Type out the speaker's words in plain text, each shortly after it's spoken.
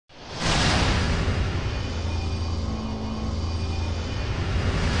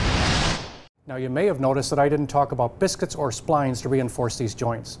Now you may have noticed that I didn't talk about biscuits or splines to reinforce these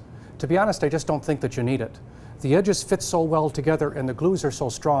joints. To be honest, I just don't think that you need it. The edges fit so well together and the glues are so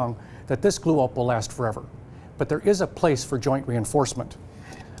strong that this glue up will last forever. But there is a place for joint reinforcement.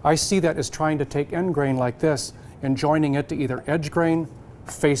 I see that as trying to take end grain like this and joining it to either edge grain,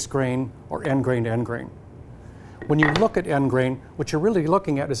 face grain, or end grain to end grain. When you look at end grain, what you're really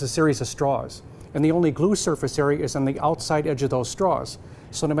looking at is a series of straws. And the only glue surface area is on the outside edge of those straws.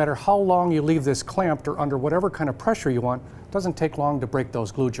 So no matter how long you leave this clamped or under whatever kind of pressure you want, it doesn't take long to break those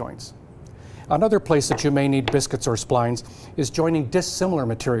glue joints. Another place that you may need biscuits or splines is joining dissimilar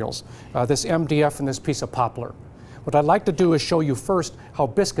materials, this MDF and this piece of poplar. What I'd like to do is show you first how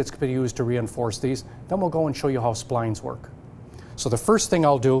biscuits can be used to reinforce these, then we'll go and show you how splines work. So the first thing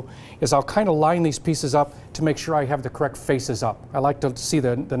I'll do is I'll kind of line these pieces up to make sure I have the correct faces up. I like to see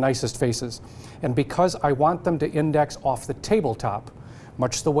the nicest faces. And because I want them to index off the tabletop,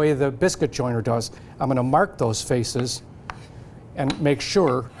 much the way the biscuit joiner does, I'm going to mark those faces and make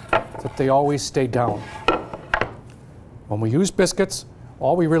sure that they always stay down. When we use biscuits,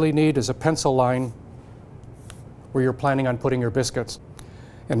 all we really need is a pencil line where you're planning on putting your biscuits.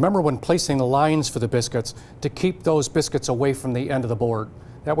 And remember when placing the lines for the biscuits to keep those biscuits away from the end of the board.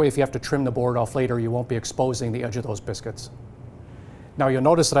 That way if you have to trim the board off later, you won't be exposing the edge of those biscuits. Now you'll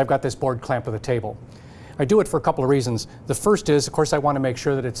notice that I've got this board clamped to the table. I do it for a couple of reasons. The first is, of course, I want to make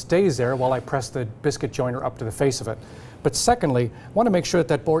sure that it stays there while I press the biscuit joiner up to the face of it. But secondly, I want to make sure that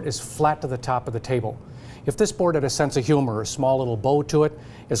that board is flat to the top of the table. If this board had a sense of humor or a small little bow to it,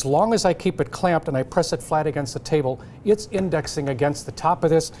 as long as I keep it clamped and I press it flat against the table, it's indexing against the top of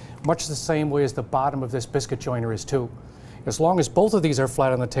this much the same way as the bottom of this biscuit joiner is too. As long as both of these are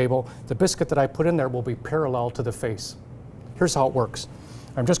flat on the table, the biscuit that I put in there will be parallel to the face. Here's how it works.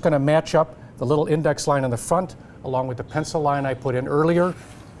 I'm just going to match up the little index line on the front along with the pencil line I put in earlier,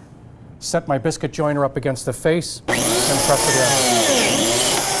 set my biscuit joiner up against the face, and press it in.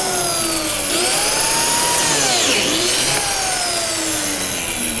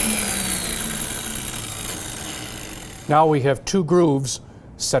 Now we have two grooves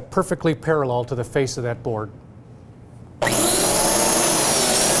set perfectly parallel to the face of that board.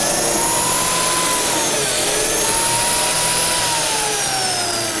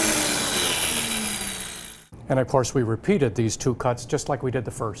 And of course we repeated these two cuts just like we did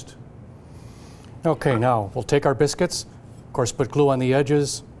the first. Okay, now we'll take our biscuits, of course put glue on the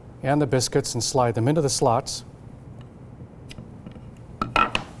edges and the biscuits and slide them into the slots.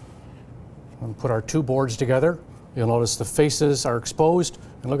 And put our two boards together. You'll notice the faces are exposed,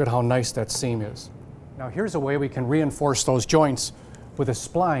 and look at how nice that seam is. Now here's a way we can reinforce those joints with a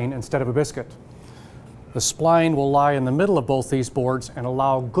spline instead of a biscuit. The spline will lie in the middle of both these boards and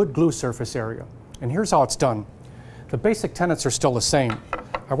allow good glue surface area. And here's how it's done. The basic tenets are still the same.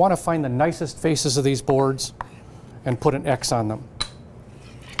 I want to find the nicest faces of these boards and put an X on them.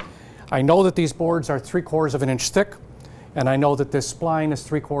 I know that these boards are 3/4 of an inch thick, and I know that this spline is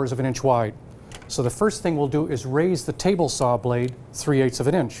 3/4 of an inch wide. So the first thing we'll do is raise the table saw blade 3/8 of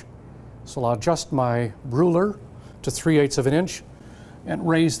an inch. So I'll adjust my ruler to 3/8 of an inch and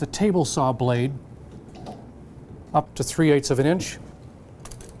raise the table saw blade up to 3/8 of an inch.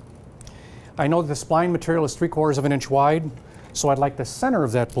 I know that the spline material is 3/4 of an inch wide, so I'd like the center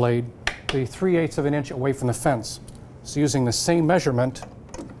of that blade to be 3/8 of an inch away from the fence. So using the same measurement,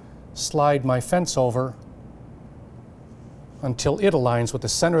 slide my fence over until it aligns with the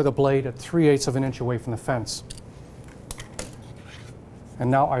center of the blade at 3/8 of an inch away from the fence.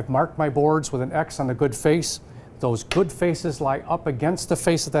 And now I've marked my boards with an X on the good face. Those good faces lie up against the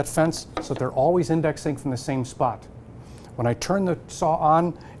face of that fence, so they're always indexing from the same spot. When I turn the saw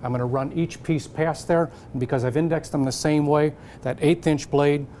on, I'm going to run each piece past there, and because I've indexed them the same way, that 1/8 inch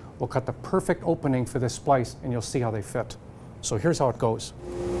blade will cut the perfect opening for this splice, and you'll see how they fit. So here's how it goes.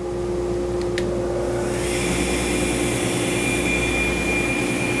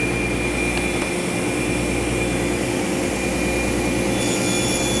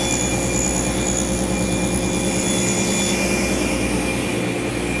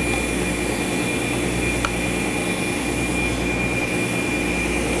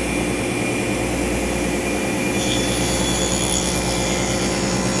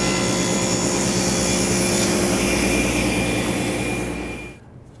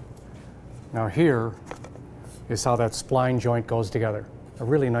 Now here is how that spline joint goes together. A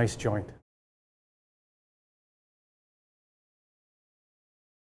really nice joint.